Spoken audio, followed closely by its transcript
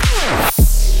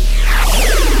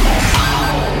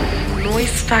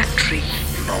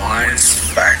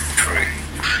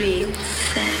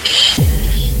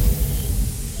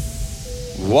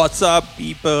What's up,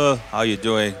 people? How you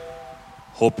doing?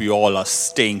 Hope you all are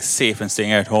staying safe and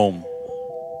staying at home.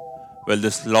 Well,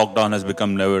 this lockdown has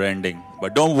become never-ending.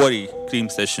 But don't worry, Cream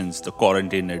Sessions, the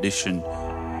quarantine edition,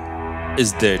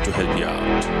 is there to help you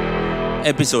out.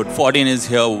 Episode 14 is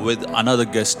here with another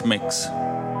guest mix.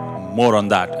 More on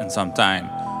that in some time.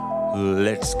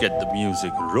 Let's get the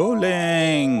music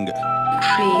rolling.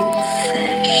 Cream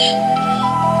Sessions.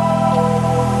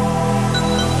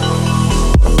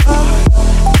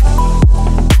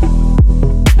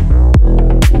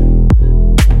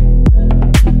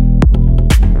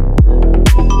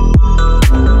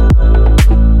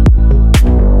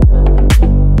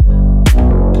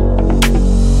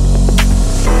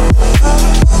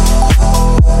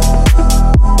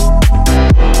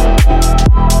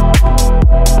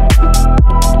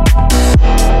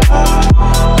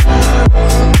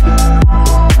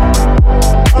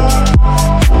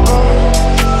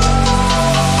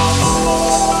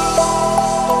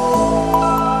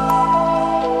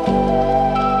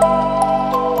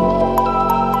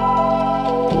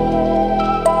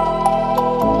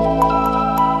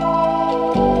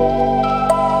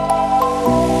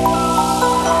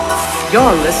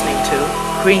 You're listening to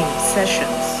Cream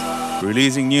Sessions.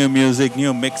 Releasing new music,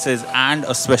 new mixes, and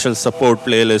a special support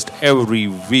playlist every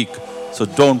week. So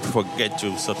don't forget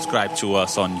to subscribe to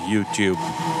us on YouTube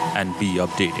and be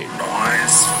updated.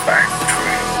 Noise Factory.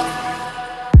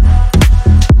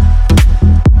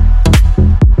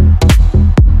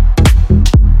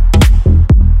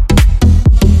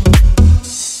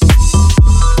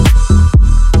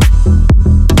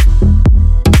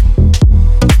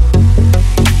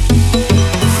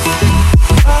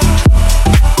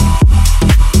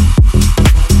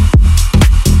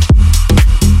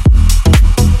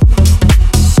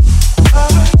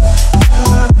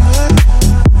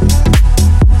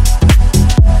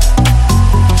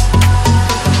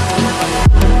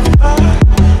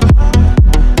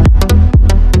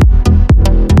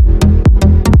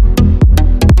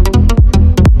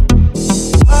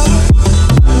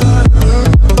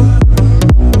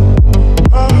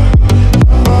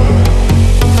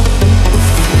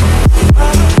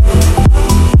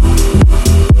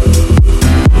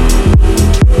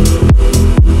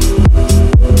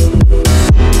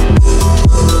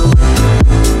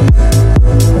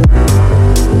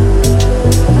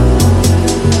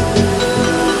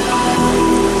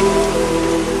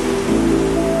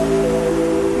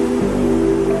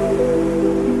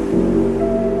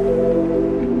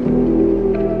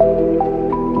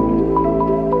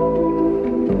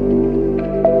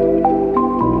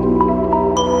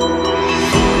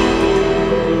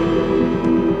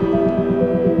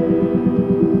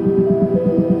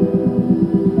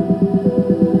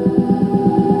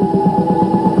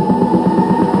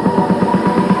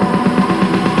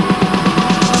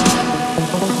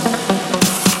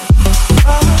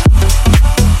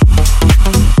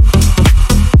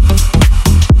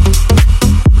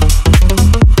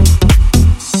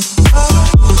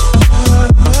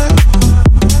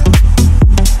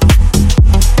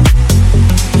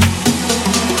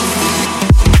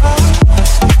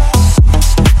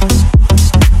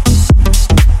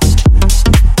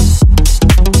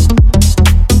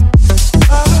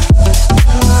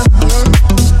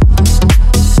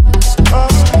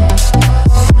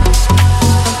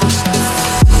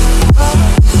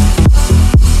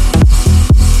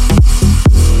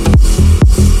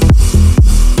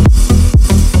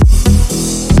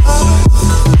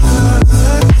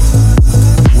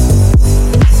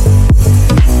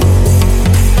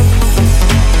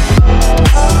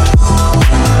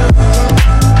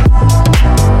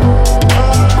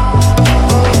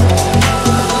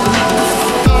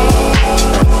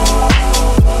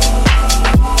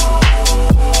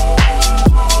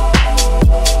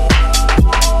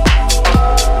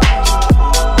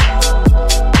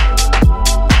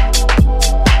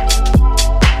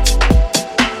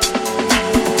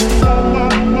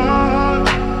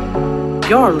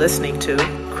 You're listening to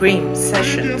Cream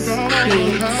Sessions.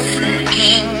 Cream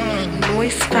Sessions.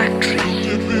 Noise Factory.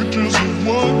 Pictures of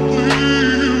what we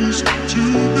used to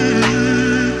be.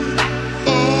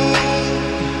 Oh,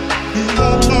 you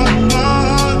on my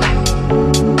mind.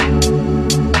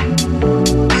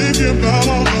 Thinking about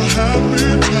all the happy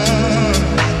times.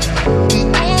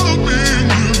 All the being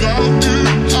without you.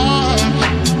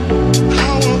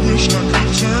 How I wish I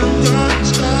could turn back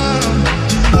time.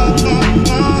 You on my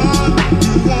mind.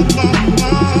 You on my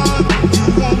mind.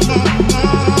 You on my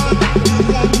mind. You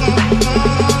on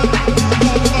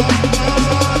my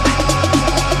mind.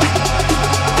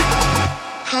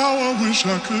 How I wish I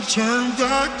could turn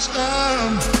back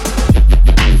time.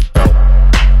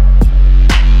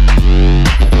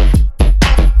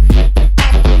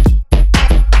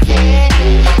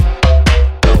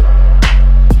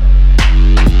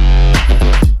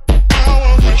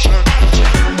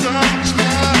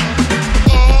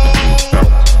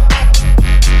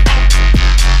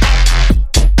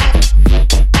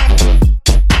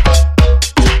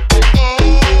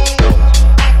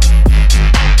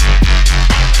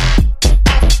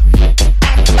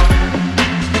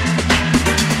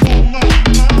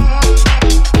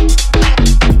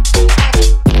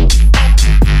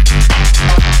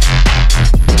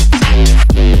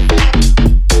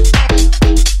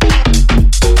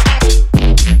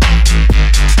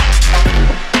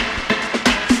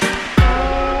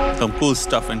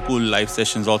 stuff and cool live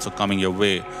sessions also coming your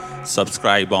way.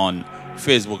 Subscribe on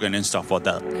Facebook and Insta for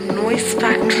that. Noise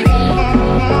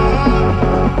Factory.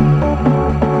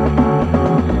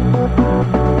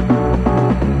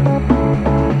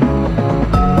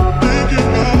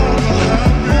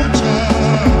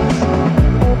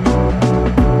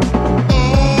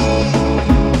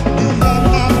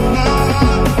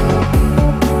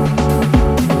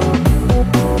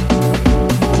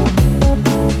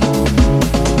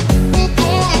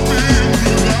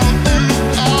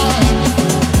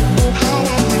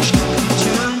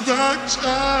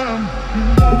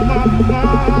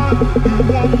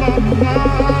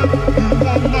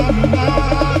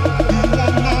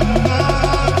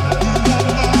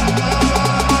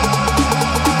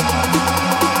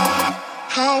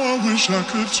 I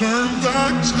could turn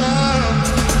back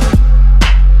time.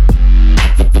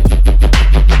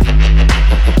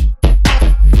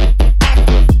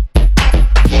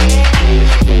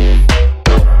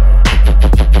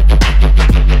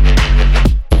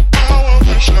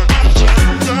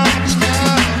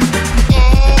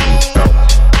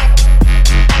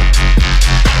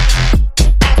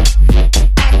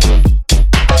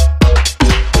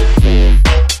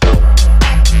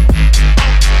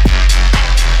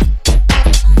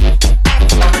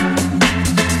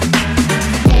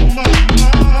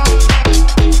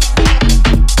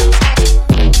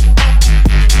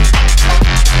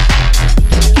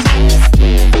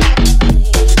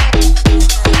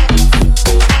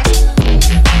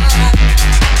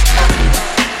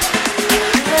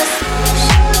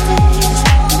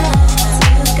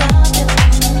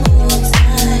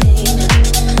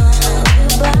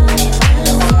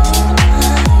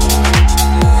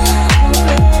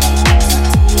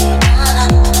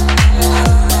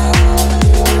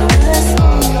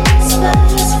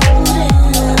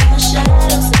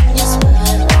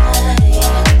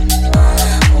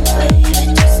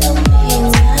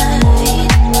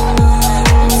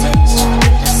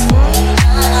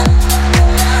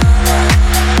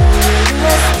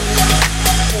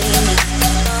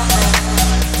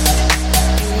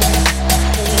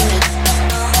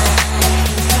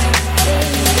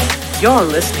 You're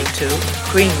listening to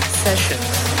Cream Sessions.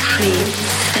 Cream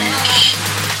Sesh.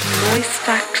 Noise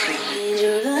Factory.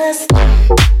 Let's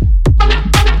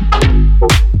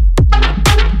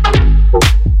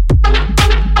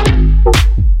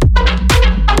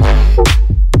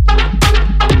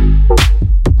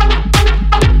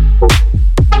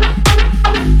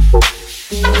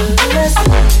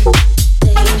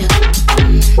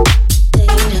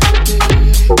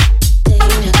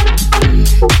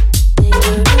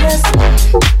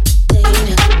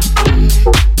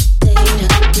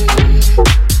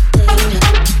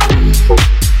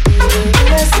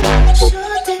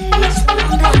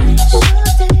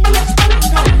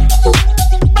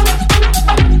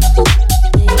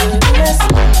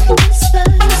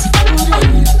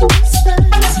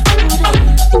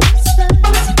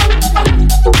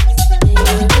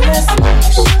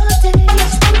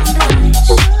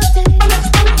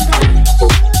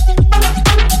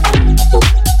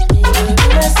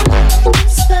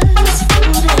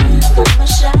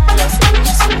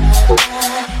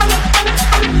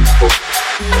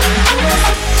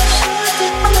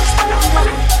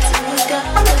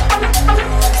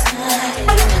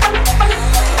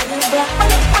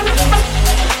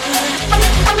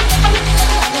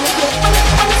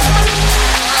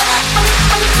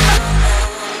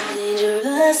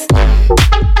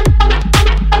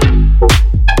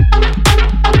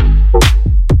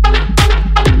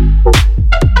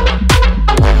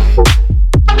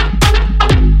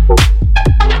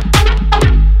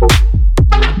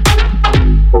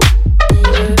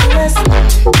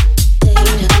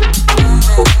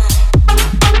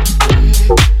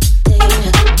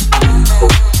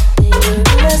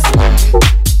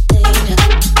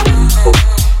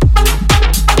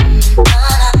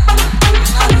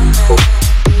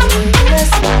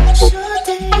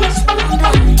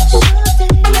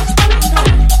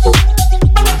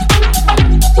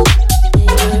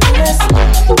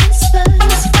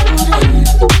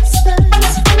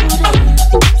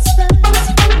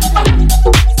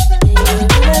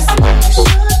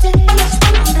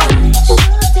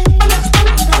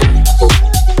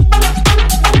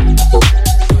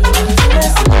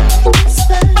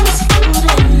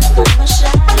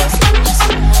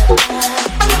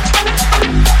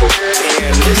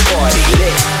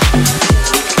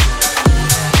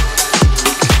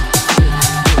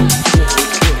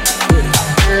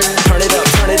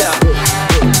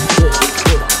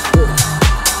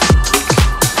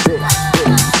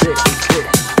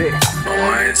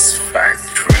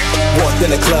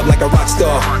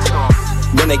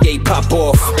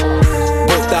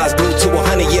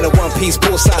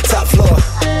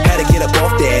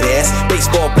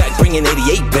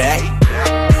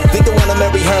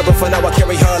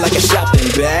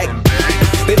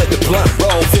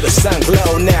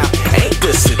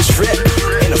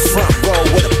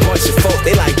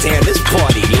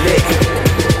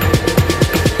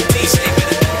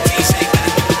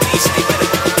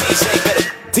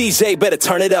DJ better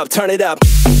turn it up, turn it up.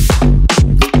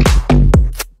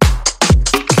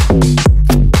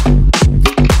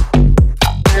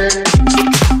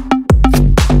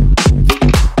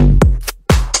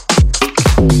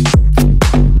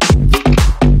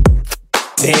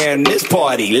 Damn, this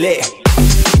party lit.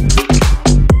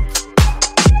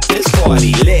 This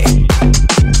party lit.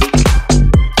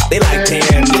 They like,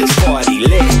 damn, this party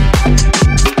lit.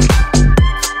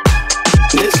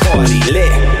 This party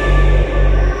lit.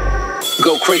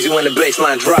 Go crazy when the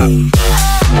bassline drop.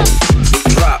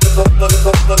 Drop.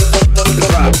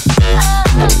 Drop.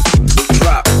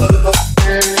 Drop.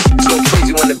 Go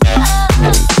crazy when the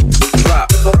drop. Drop.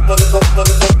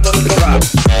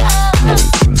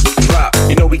 Drop.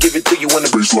 You know we give it to you when the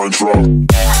bassline drop.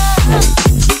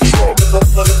 Drop.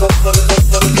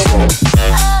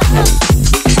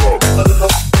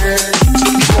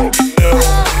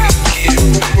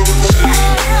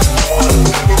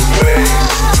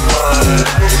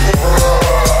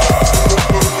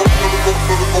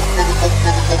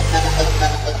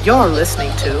 You're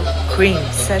listening to Cream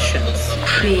Sessions.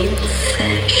 Cream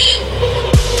Sessions.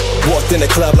 Walked in the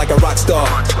club like a rock star.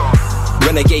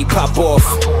 Renegade pop off.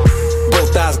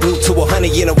 Both eyes glued to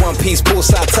 100 in a one-piece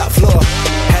poolside top floor.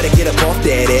 Had to get up off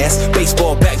that ass.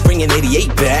 Baseball bat, bringing 88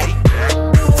 back.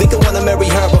 Think I wanna marry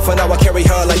her, but for now I carry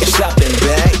her like a shopping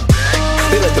bag.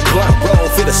 They let the blunt roll,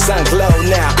 feel the sun glow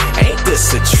now. Ain't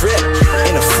this a trip?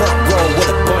 In the front row with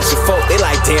a bunch of folk. They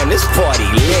like, damn, this party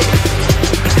lit.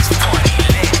 This party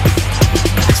lit.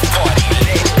 This party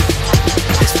lit.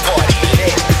 This party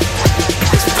lit.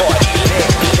 This party lit.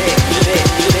 Lit, lit,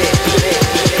 lit, lit, lit.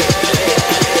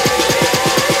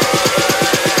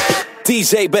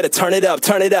 DJ better turn it up,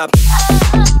 turn it up.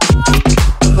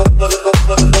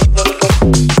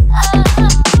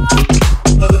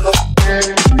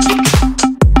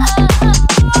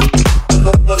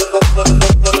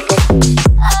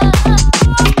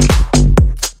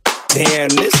 Damn,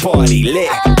 this party lit.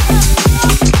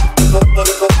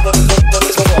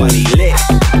 This party lit.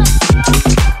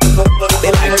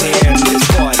 They like, damn, this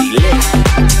party lit.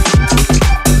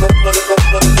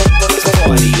 This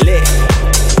party lit.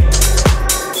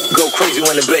 Go crazy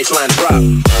when the bassline drop.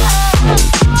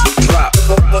 Drop.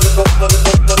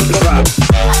 Drop.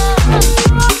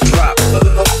 Drop.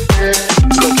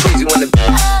 Go crazy when the drop.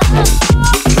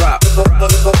 Drop.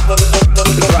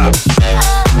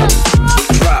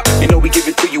 Drop. You know we give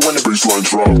it to you when the bassline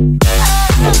drop.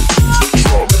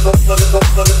 Drop.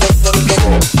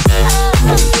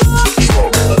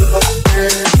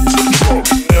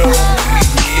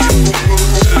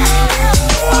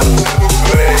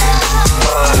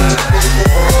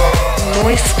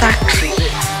 Noise Factory.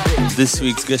 This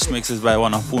week's guest mix is by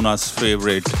one of Puna's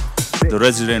favorite, the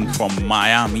resident from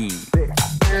Miami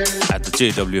at the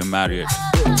JW Marriott.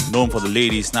 Known for the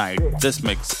ladies' night, this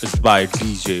mix is by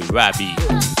DJ Wabby.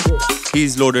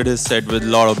 He's loaded his set with a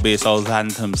lot of bass house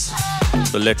anthems,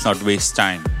 so let's not waste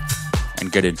time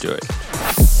and get into it.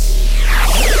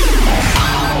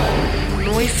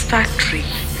 Noise Factory.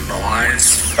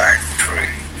 Noise Factory.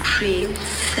 Cream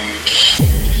Sessions.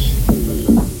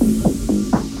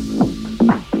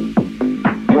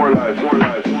 More life, more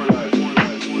life, more life, more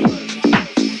life, more life.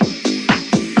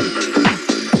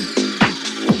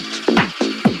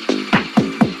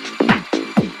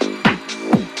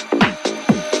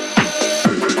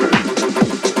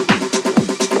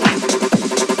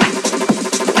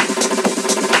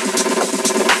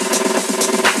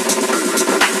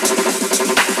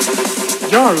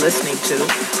 You're listening to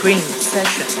Cream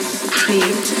Sessions.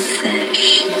 Cream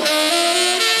Sessions.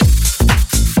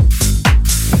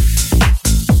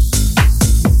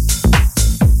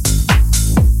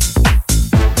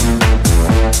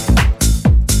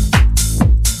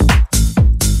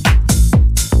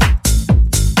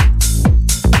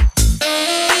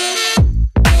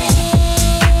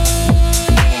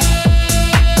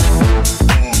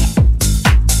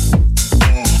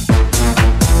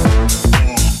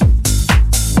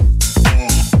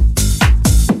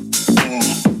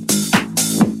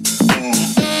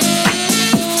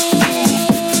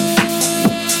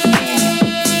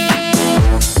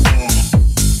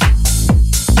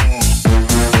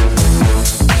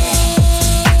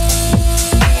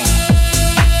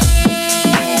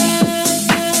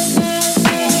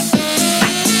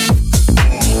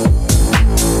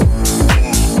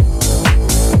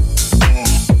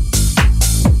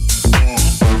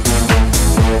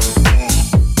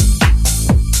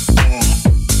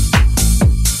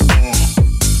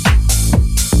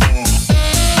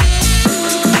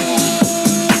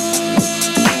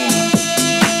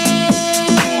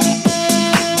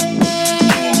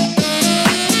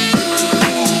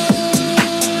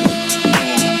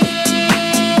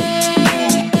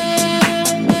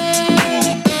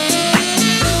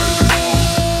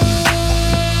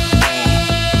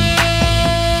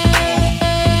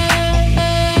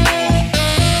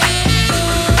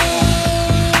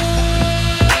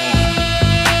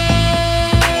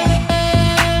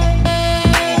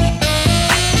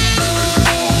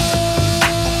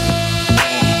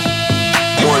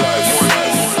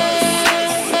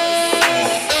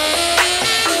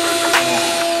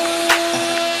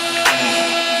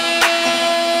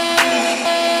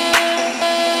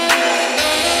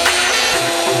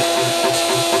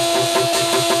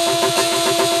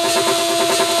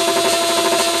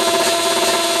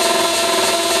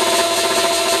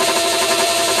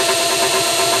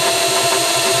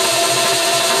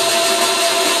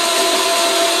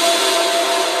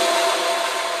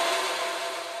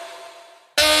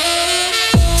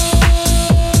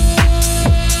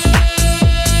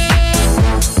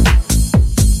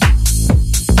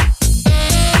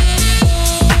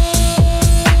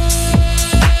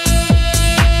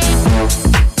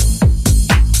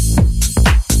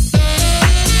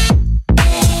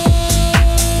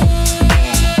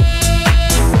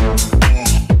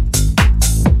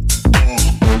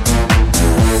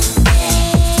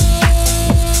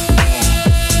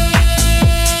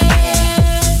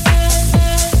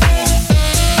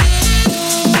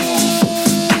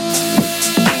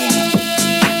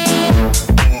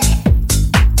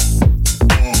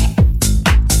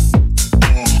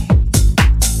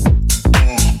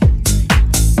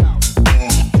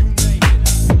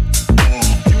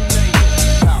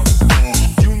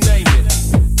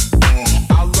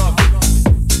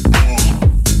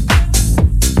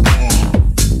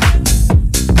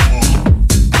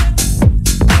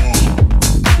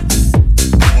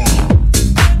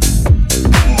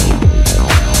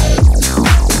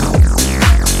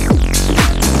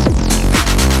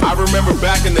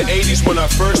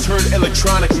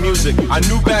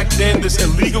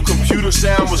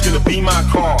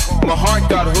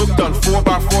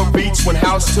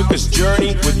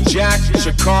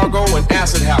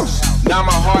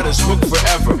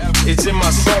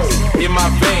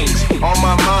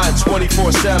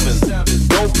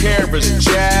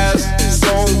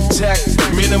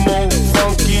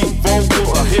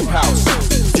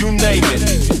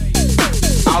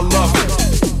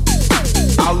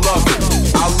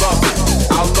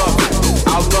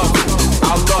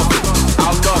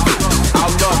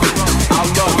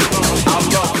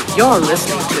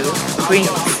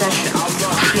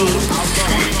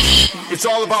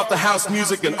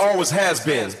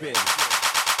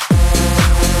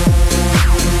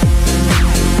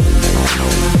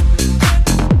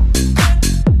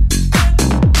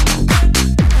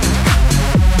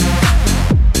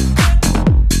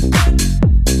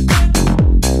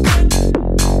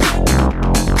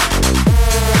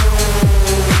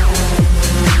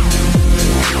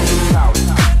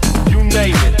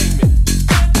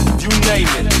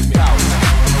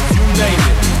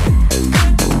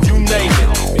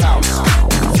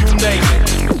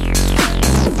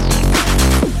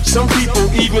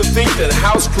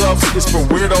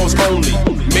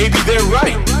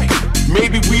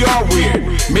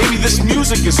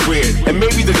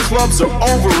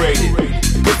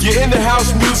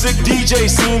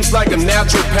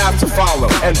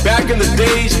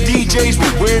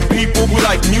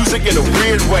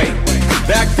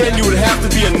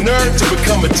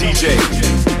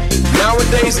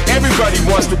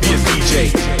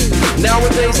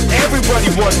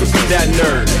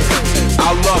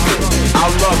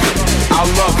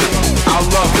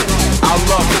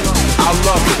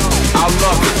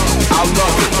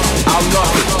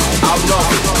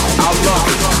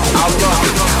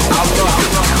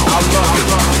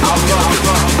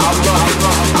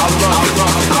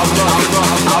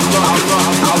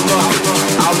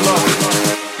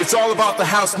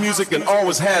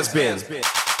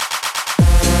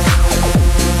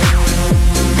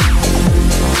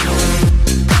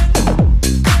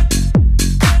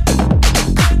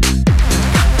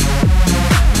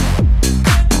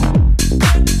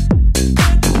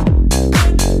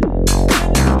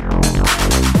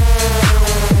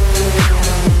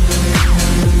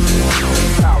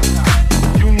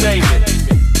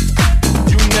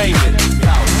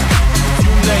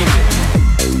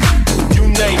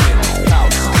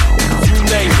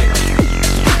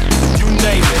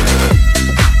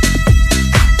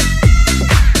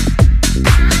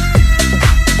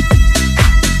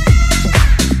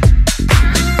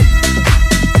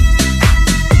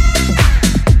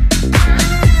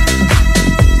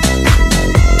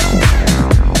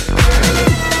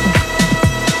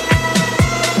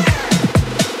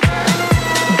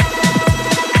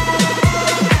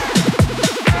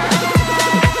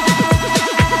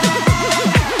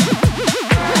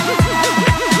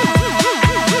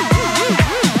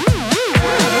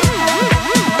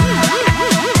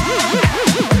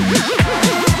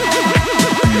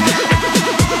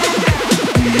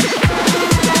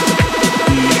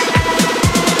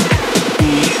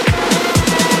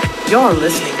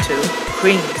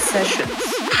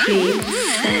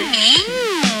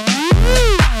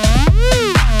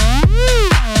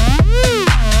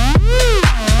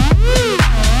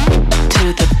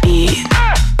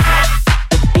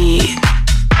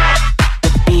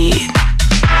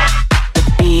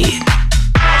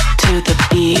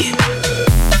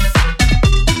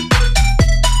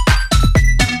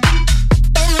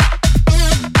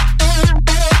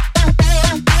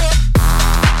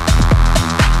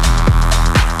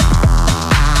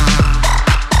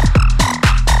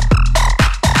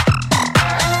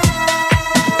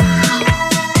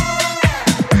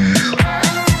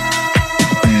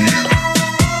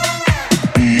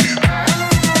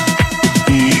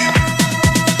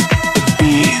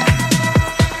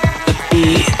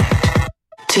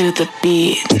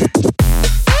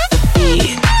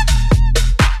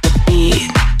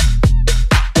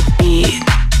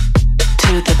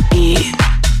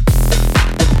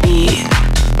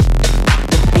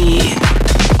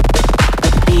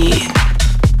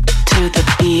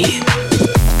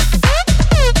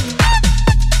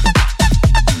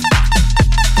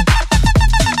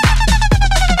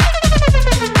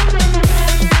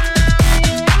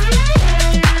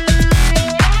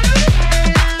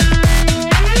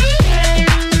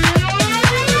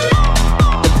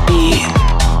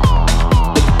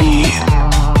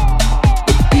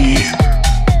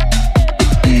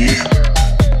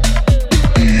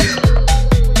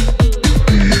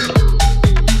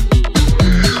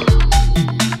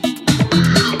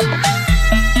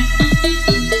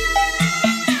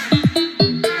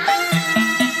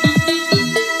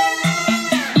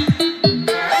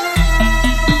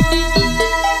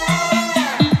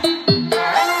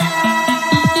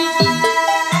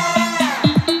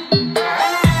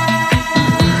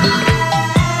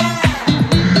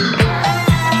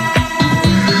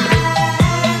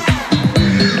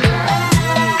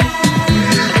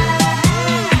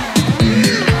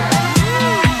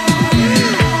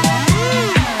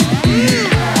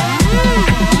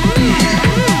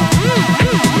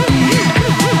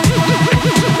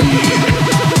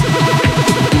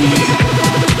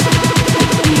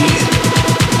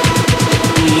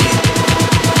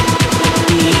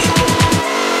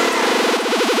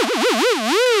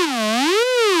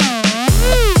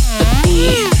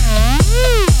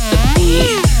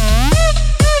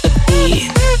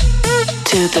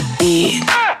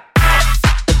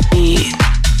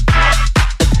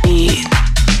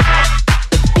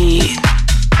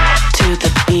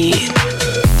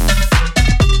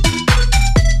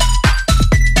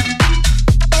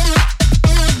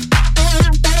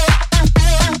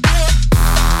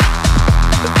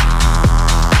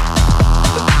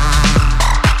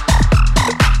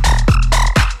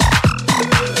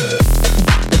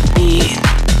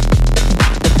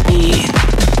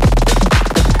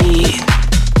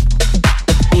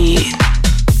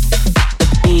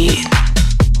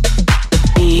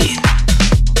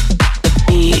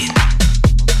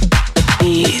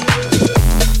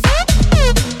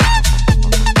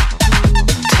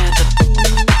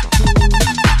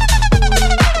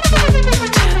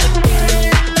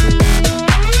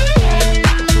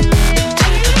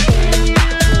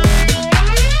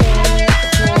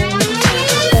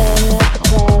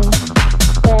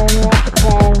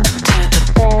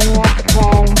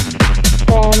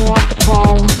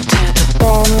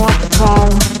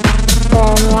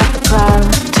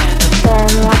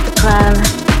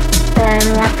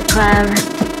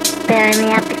 Bury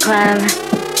me at the club.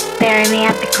 Bury me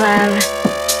at the club.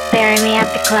 Bury me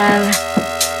at the club.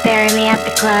 Bury me at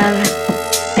the club.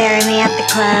 Bury me at the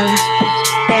club.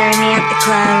 Bury me at the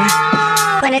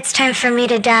club. When it's time for me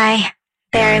to die,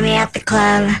 bury me at the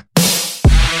club.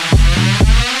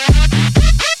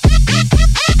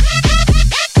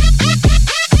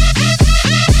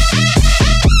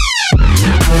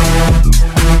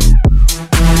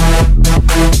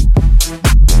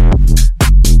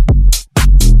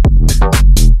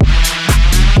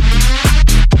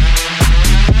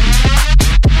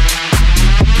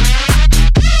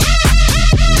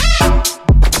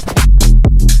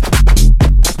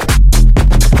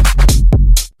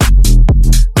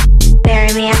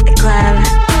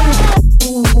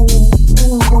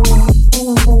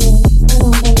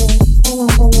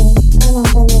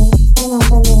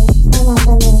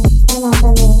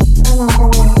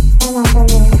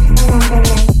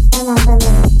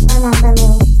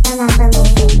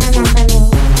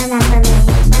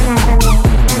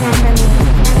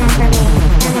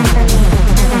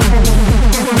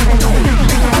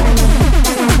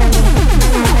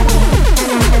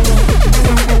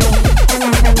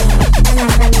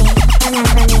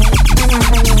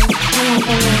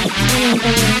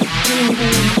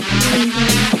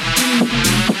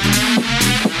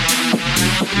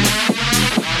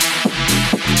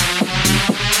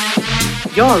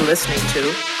 You're listening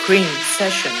to Cream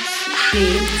Sessions.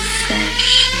 Cream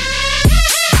Sessions.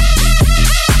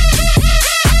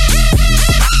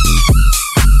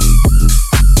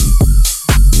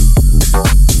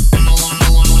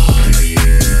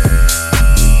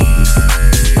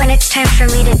 When it's time for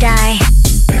me to die,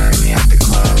 bury me at the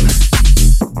club.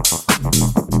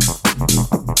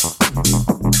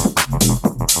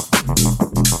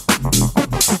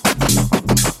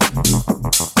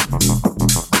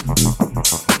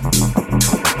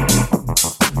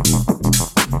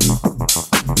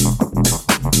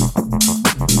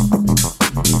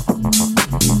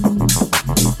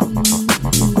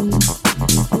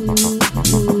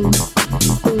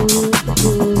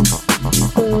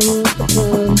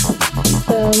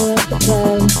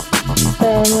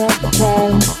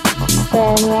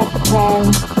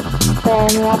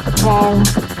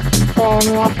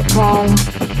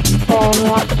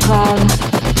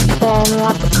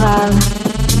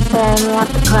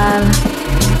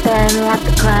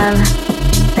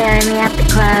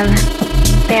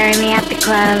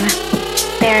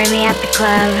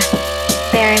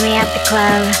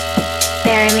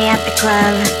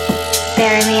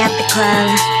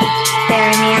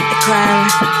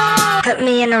 put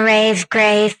me in a rave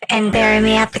grave and bury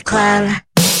me at the club.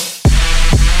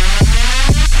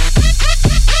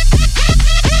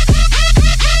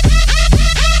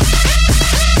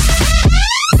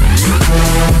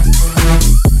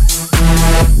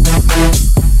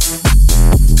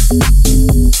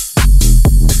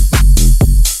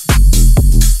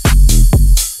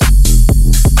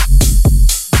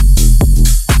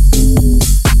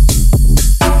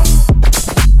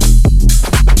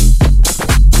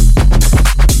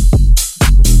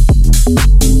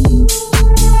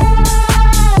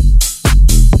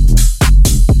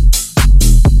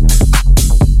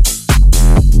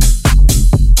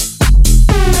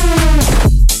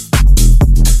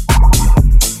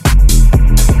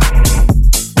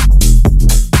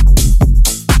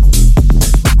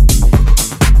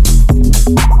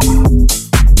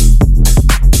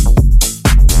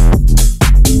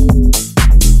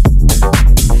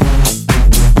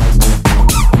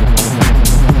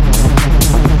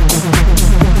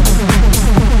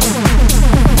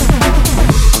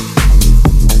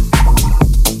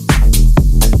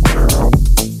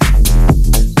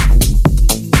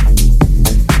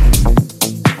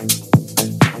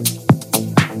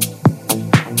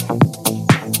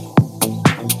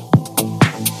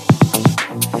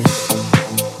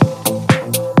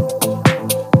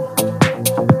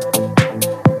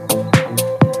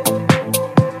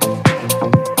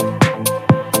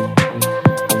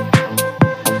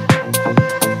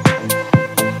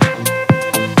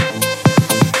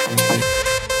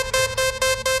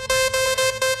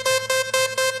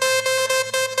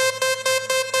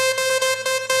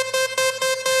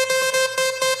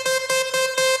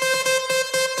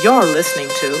 You're listening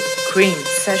to Cream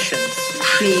Sessions.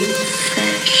 Cream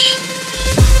Sessions.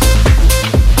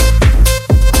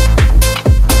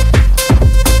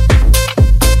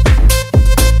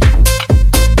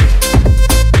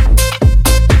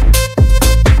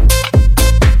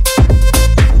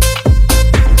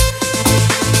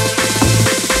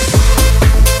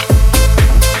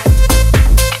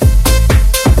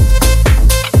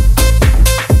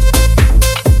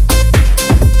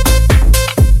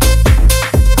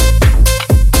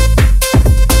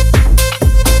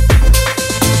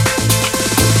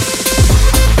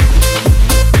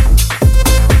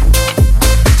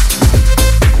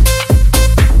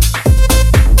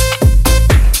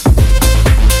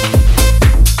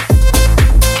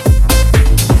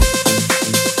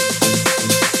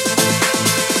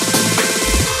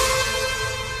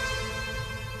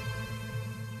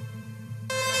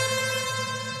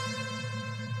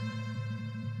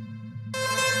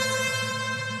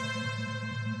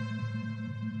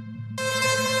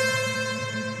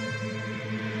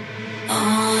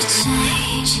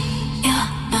 change your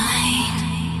mind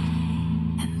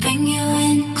and bring you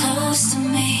in close to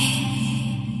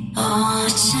me. Oh,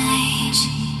 change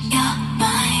your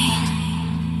mind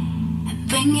and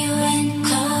bring you in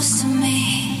close to me.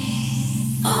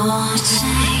 Oh,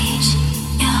 change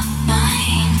your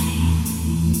mind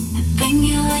and bring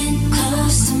you in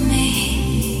close to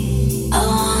me.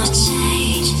 Oh,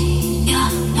 change your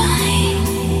mind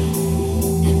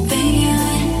and bring you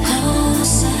in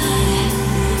closer.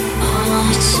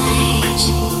 Oh, change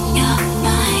your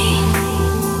mind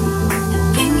and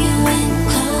bring you in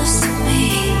close to me.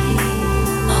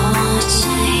 Oh,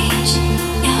 change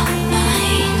your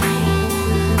mind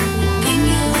and bring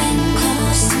you in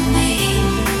close to me.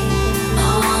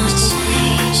 Oh,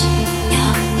 change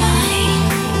your mind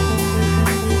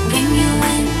and bring you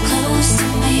in close to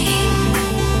me.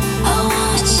 Oh,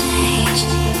 change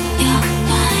your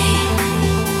mind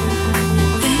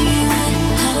and bring you in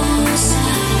closer.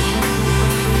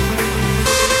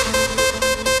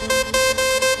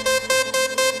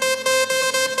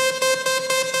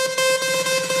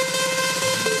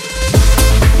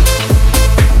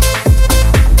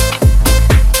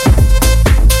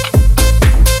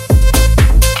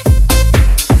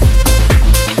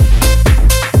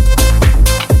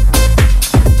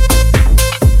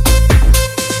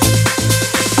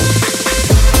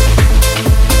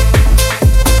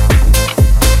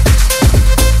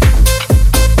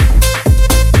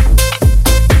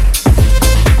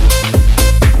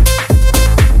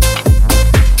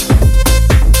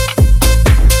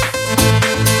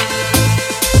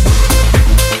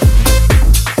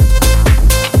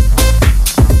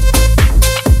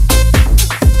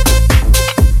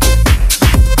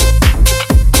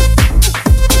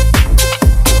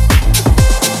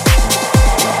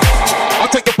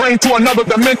 To another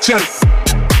dimension.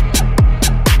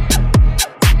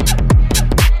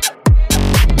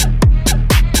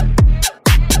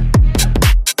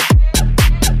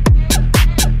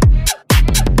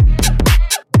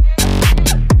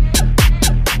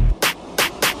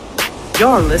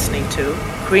 You're listening to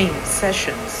Cream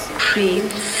Sessions. Cream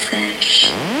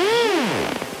Sesh.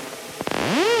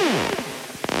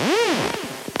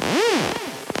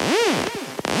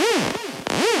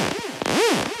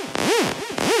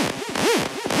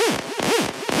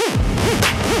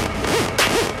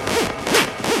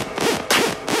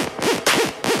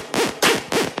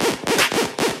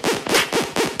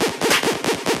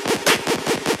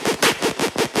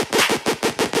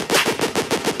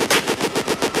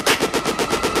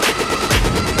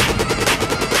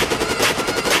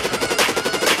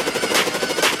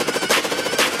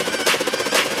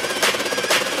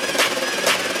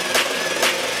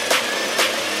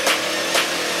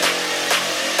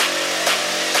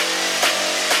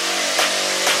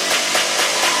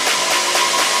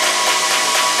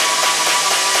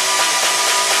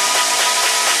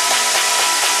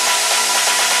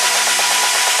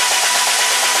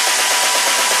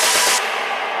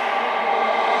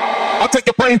 I'll take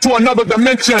your brain to another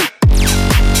dimension.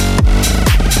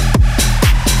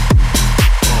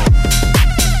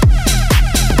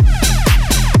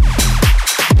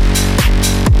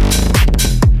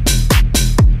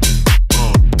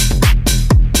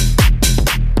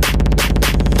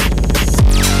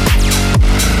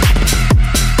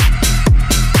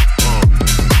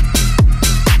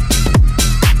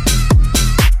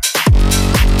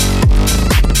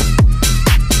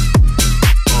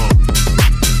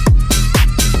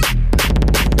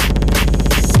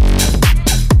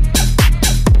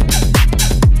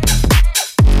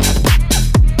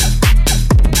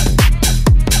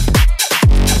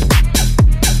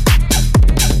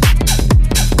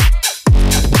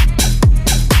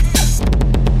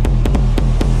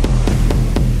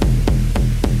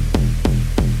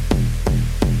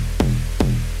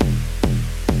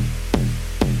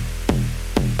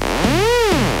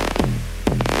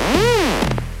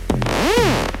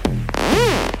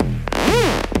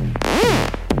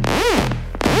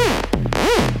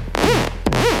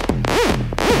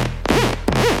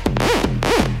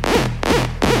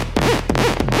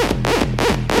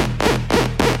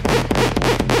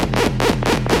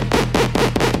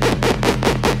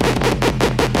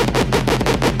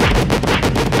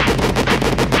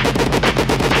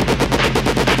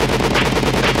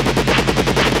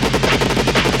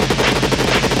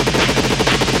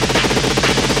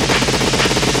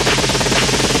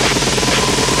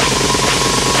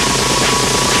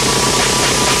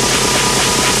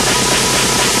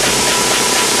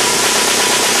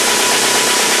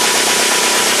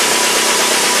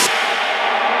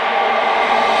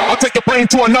 take your brain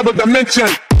to another dimension.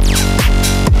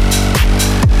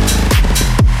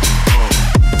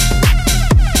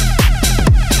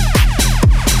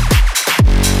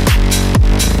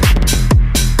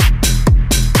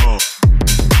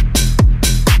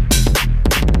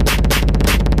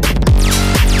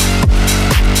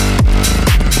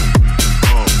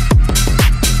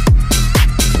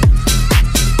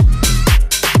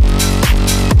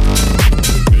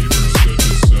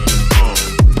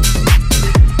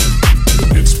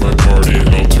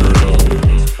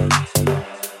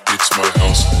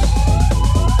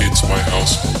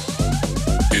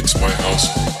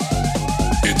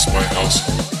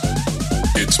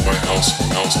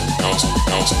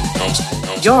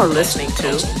 You're listening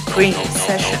to Cream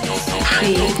Sessions.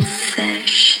 Cream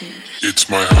Sessions. It's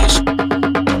my house.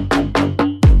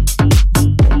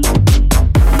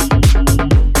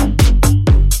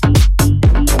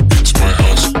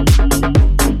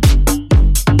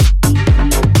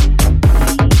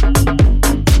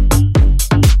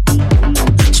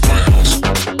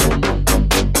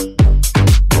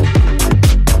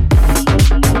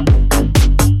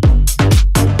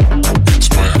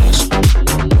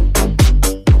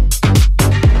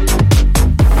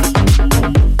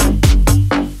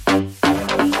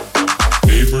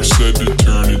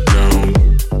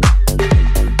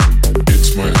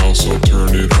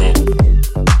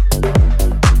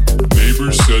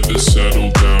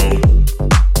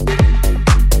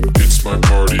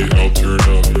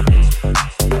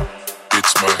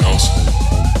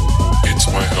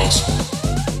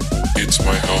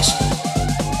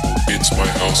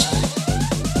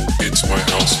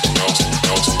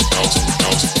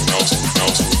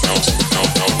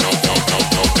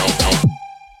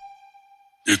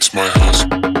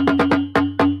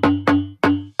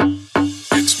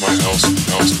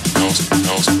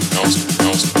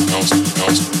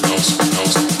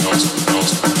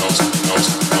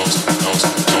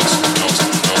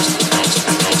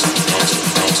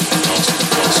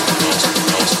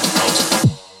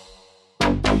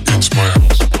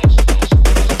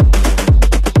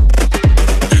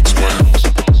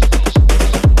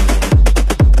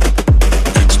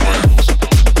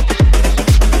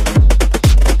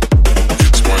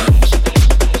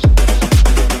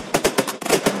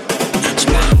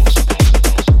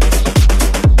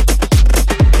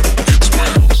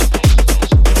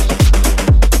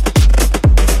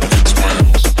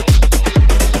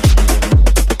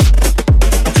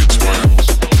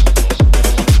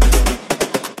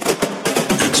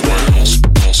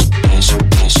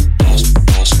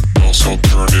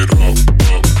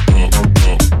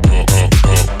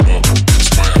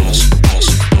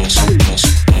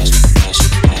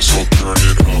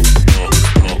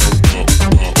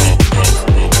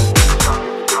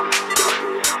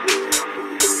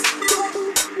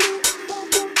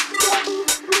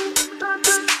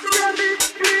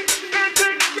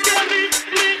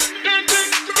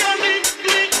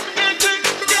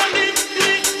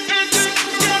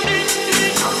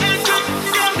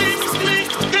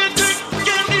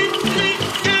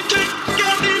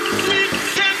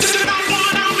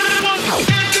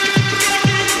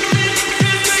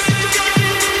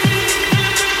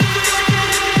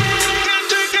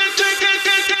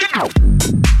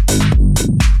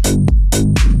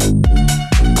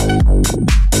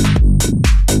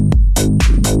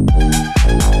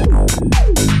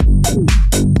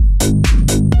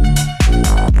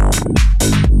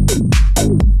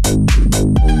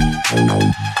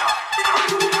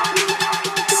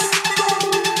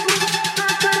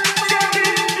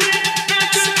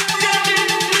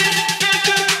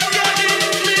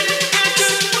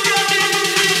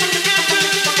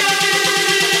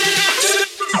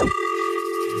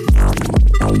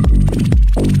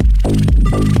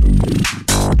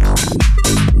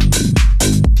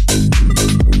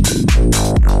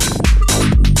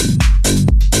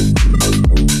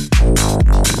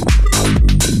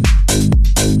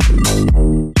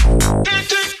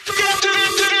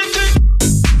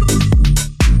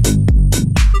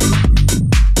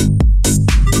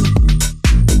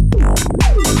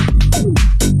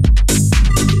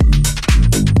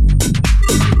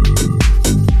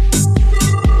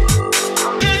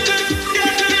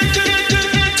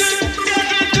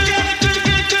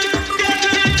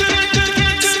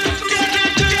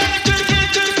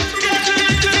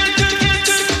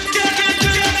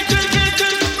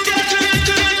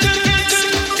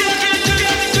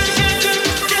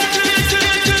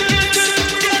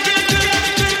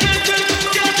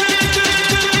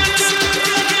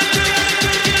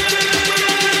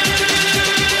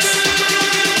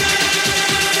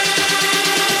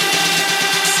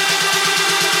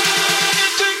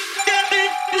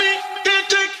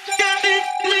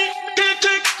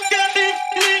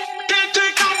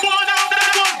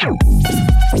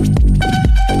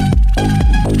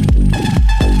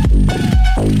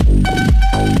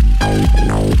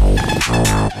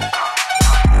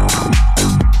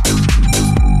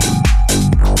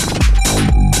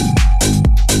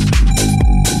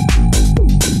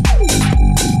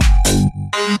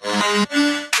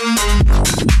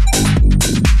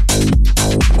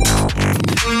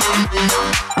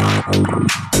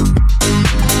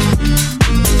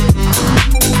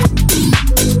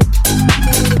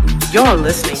 You're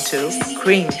listening to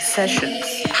Cream Sessions.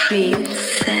 Cream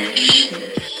Sessions.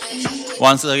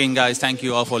 Once again, guys, thank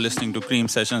you all for listening to Cream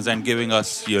Sessions and giving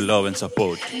us your love and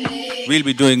support. We'll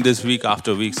be doing this week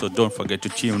after week, so don't forget to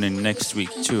tune in next week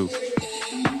too.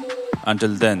 Until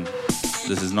then,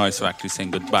 this is Noise Factory saying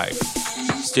goodbye.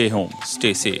 Stay home,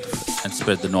 stay safe, and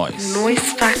spread the noise.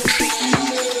 Noise Factory.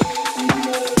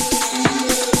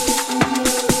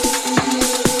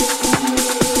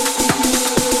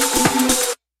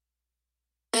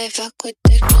 I fuck with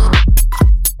techno.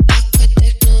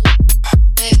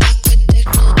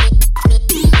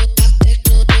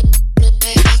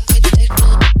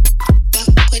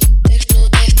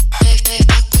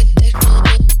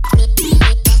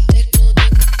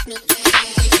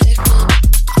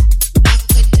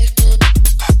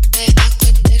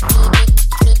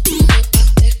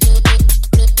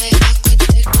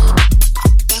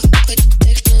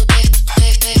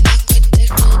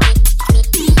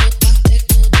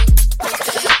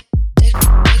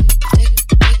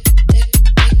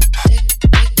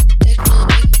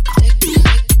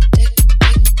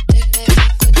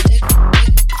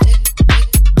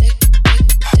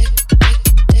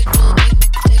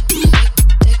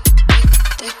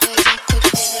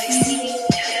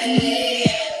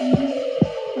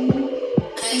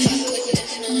 I